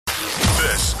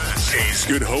This is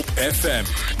Good Hope FM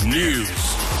News.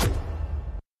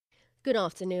 Good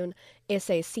afternoon.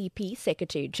 SACP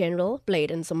Secretary-General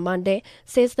Blade Nzimande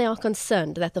says they are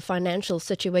concerned that the financial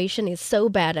situation is so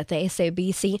bad at the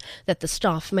SABC that the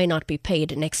staff may not be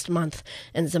paid next month.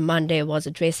 Nzimande was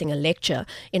addressing a lecture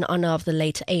in honor of the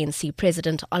late ANC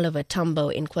President Oliver Tambo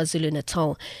in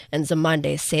KwaZulu-Natal.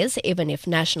 Nzimande says even if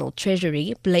National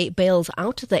Treasury bails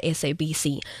out the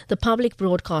SABC, the public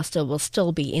broadcaster will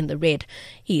still be in the red.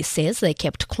 He says they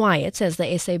kept quiet as the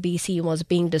SABC was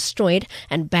being destroyed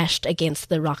and bashed against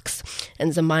the rocks.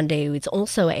 Nzimande, who is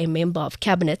also a member of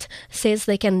cabinet, says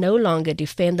they can no longer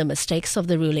defend the mistakes of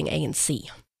the ruling ANC.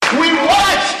 We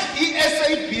watched the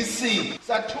SABC.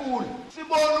 Satul.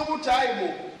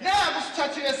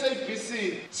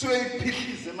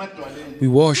 We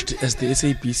watched as the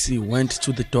SABC went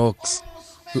to the dogs.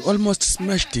 We almost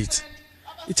smashed it.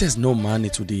 It has no money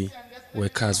today.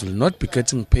 Workers will not be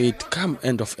getting paid come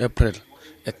end of April,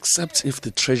 except if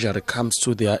the Treasury comes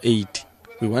to their aid.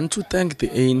 We want to thank the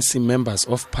ANC members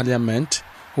of Parliament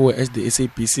who were at the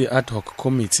SABC ad hoc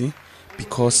committee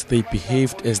because they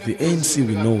behaved as the ANC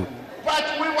we know. But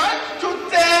we want to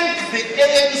thank the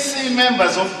ANC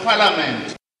members of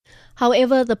Parliament.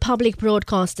 However, the public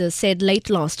broadcaster said late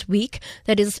last week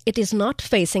that it is not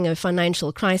facing a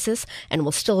financial crisis and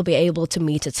will still be able to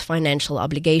meet its financial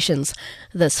obligations.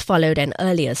 This followed an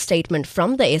earlier statement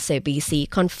from the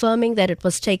SABC confirming that it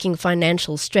was taking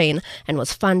financial strain and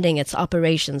was funding its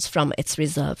operations from its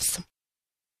reserves.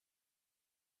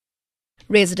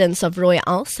 Residents of Roy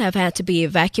Als have had to be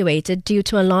evacuated due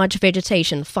to a large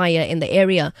vegetation fire in the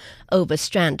area.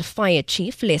 Overstrand Fire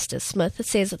Chief Lester Smith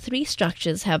says 3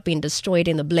 structures have been destroyed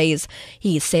in the blaze.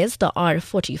 He says the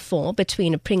R44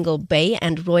 between Pringle Bay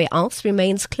and Roy Als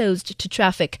remains closed to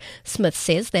traffic. Smith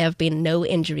says there have been no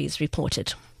injuries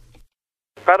reported.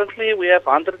 Currently, we have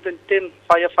 110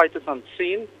 firefighters on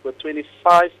scene with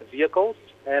 25 vehicles,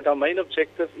 and our main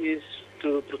objective is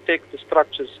to protect the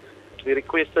structures. We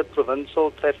requested provincial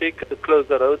traffic to close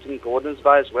the roads in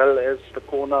Gordonsby as well as the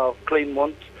corner of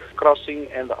Kleinmond Crossing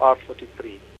and the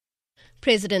R43.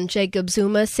 President Jacob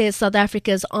Zuma says South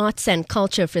Africa's arts and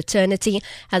culture fraternity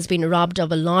has been robbed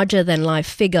of a larger-than-life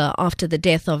figure after the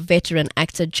death of veteran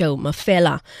actor Joe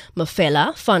Mafela.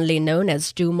 Mafela, fondly known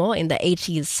as Dumo in the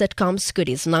 80s sitcom Scoot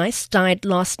is Nice, died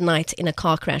last night in a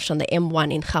car crash on the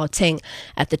M1 in Gauteng.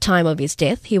 At the time of his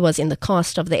death, he was in the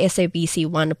cast of the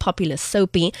SABC1 popular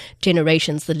soapie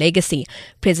Generations The Legacy.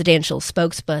 Presidential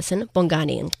spokesperson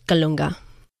Bongani Kalunga.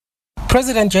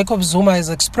 President Jacob Zuma has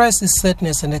expressed his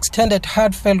sadness and extended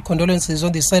heartfelt condolences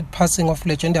on the sad passing of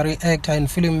legendary actor and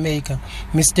filmmaker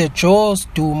Mr. Joe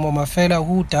Dumo Mafela,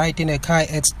 who died in a car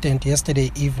accident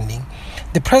yesterday evening.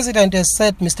 The president has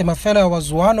said Mr. Mafela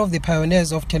was one of the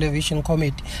pioneers of television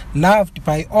comedy, loved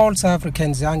by all South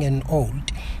Africans, young and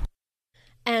old.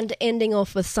 And ending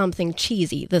off with something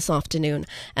cheesy this afternoon,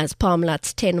 as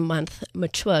Parmlat's 10-month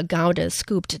mature Gouda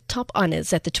scooped top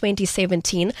honours at the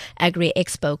 2017 Agri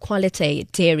Expo Quality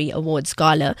Dairy Awards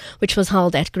Gala, which was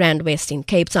held at Grand West in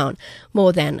Cape Town.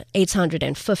 More than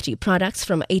 850 products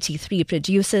from 83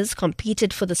 producers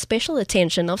competed for the special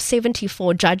attention of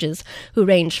 74 judges who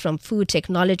ranged from food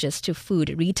technologists to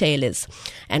food retailers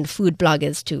and food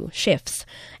bloggers to chefs.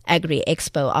 Agri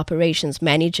Expo Operations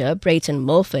Manager Brayton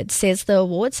Mulford says the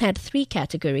awards had 3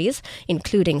 categories,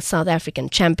 including South African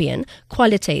Champion,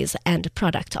 Qualities and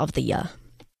Product of the Year.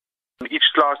 In each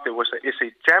class there was a SA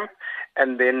Champ,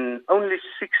 and then only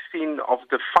 16 of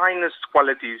the finest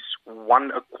qualities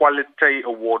won a Quality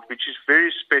Award, which is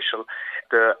very special.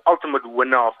 The ultimate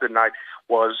winner of the night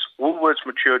was Woolworths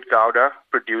Matured Gouda,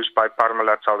 produced by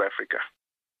Parmalat South Africa.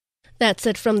 That's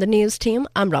it from the news team.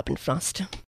 I'm Robin Frost.